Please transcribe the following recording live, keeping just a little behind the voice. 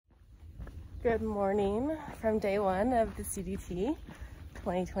Good morning from day one of the CDT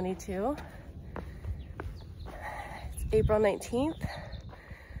 2022. It's April 19th.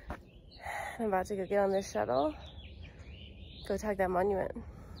 I'm about to go get on this shuttle, go tag that monument.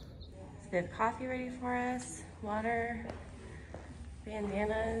 So they have coffee ready for us, water,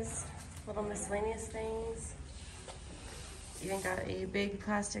 bandanas, little miscellaneous things. Even got a big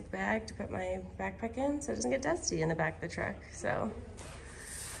plastic bag to put my backpack in so it doesn't get dusty in the back of the truck. So.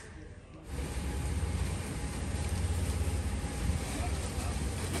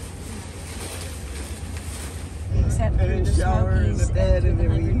 And a shower and a bed, and then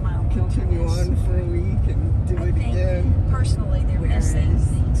we continue on for a week and do it again. Personally, they're missing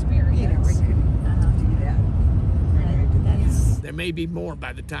the experience. You know, we couldn't do that. There may be more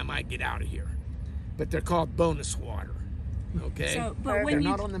by the time I get out of here, but they're called bonus water. Okay, So, but they're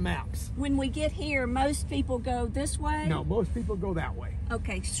not on the maps. When we get here, most people go this way? No, most people go that way.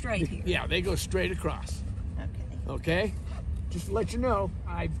 Okay, straight here. Yeah, they go straight across. Okay, just to let you know,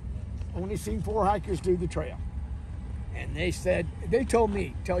 I've only seen 4 hikers do the trail. And they told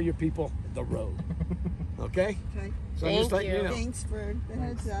me, tell your people the road. Okay? Okay. So I'm just letting you know. Thanks for the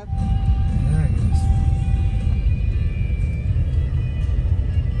heads up.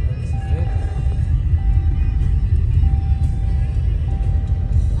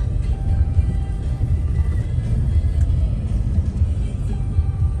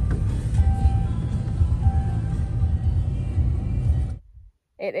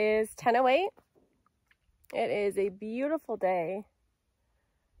 It is 10:08. It is a beautiful day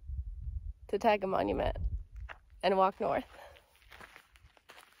to tag a monument and walk north.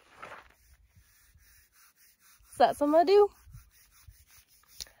 So that's what I'm gonna do.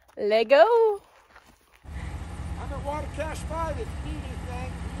 Let go. I'm at Water Cache 5 if you need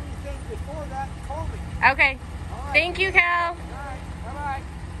anything before that, call me. Okay. Right. Thank you, Cal. All right. Bye-bye.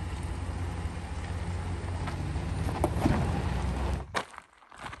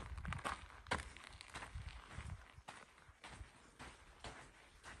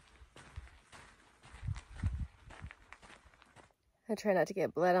 I try not to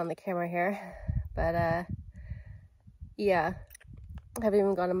get blood on the camera here, but yeah, I haven't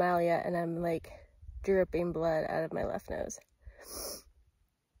even gone a mile yet and I'm like dripping blood out of my left nose.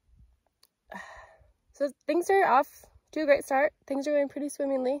 So things are off to a great start. Things are going pretty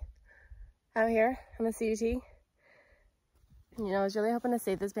swimmingly out here on the CDT. You know, I was really hoping to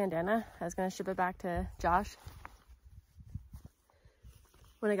save this bandana. I was going to ship it back to Josh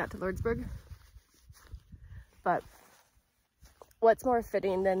when I got to Lordsburg, but what's more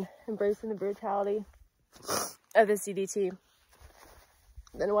fitting than embracing the brutality of the CDT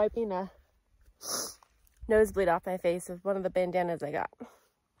than wiping a nosebleed off my face with one of the bandanas I got.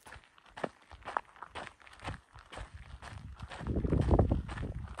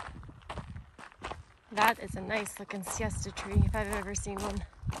 That is a nice looking siesta tree if I've ever seen one.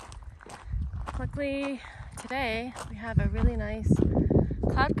 Luckily today we have a really nice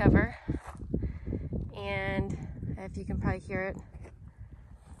cloud cover, and if you can probably hear it,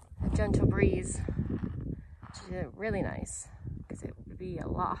 a gentle breeze, which is really nice because it would be a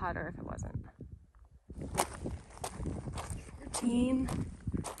lot hotter if it wasn't.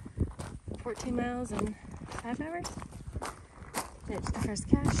 14 miles in 5 hours. It's the first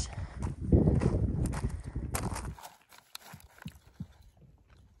cache.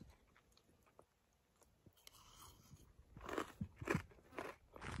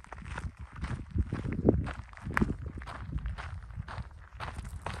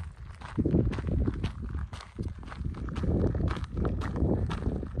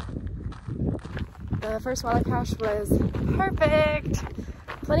 The first water cache was perfect.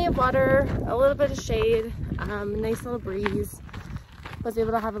 Plenty of water, a little bit of shade, nice little breeze. Was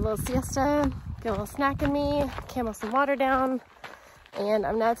able to have a little siesta, get a little snack in me, camel some water down, and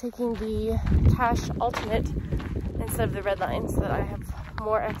I'm now taking the cache alternate instead of the red line so that I have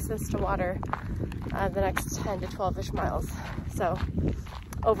more access to water the next 10 to 12-ish miles. So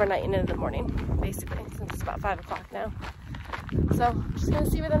overnight and into the morning, basically, since it's about 5 o'clock now. So I'm just gonna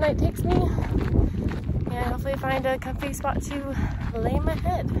see where the night takes me and hopefully find a comfy spot to lay my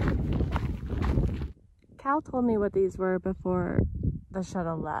head. Cal told me what these were before the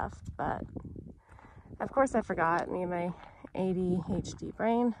shuttle left, but of course I forgot. Me and my ADHD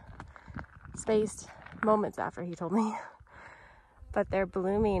brain spaced moments after he told me. But they're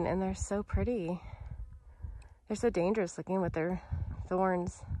blooming and they're so pretty. They're so dangerous looking with their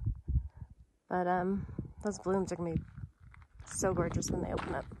thorns. But those blooms are gonna be so gorgeous when they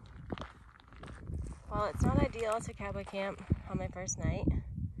open up. Well, it's not ideal to cowboy camp on my first night.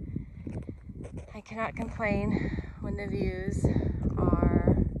 I cannot complain when the views